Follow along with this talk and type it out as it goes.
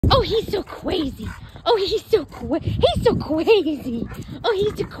Oh, he's so crazy. Oh, he's so crazy. Oh,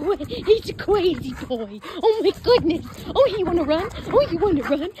 he's a crazy boy. Oh my goodness. Oh, you want to run? Oh, you want to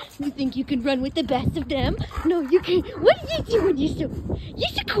run? You think you can run with the best of them? No, you can't. What are you doing? You're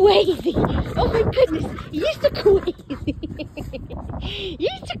so crazy. Oh my goodness. You're so crazy.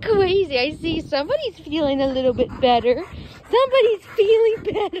 You're so crazy. I see somebody's feeling a little bit better. Somebody's feeling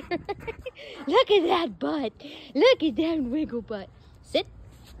better. Look at that butt. Look at that wiggle butt. Sit.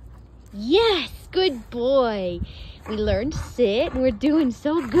 Yes, good boy. We learned sit, and we're doing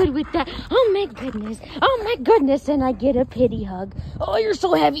so good with that. Oh my goodness, and I get a pity hug. Oh, you're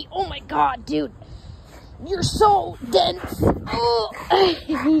so heavy. Oh my God, dude. You're so dense. Oh,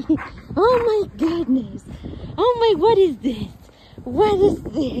 oh my goodness. Oh my, what is this? What is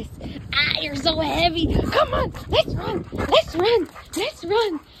this? Ah, you're so heavy. Come on, let's run. Let's run. Let's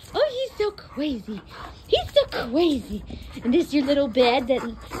run. Oh, he's so crazy. He's so crazy. And this your little bed that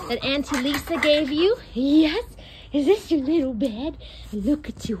Auntie Lisa gave you? Yes. Is this your little bed? Look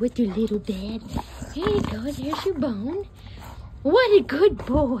at you with your little bed. Here you go. There's your bone. What a good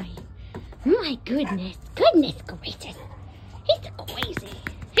boy. My goodness. Goodness gracious. He's so crazy.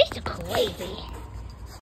 He's so crazy.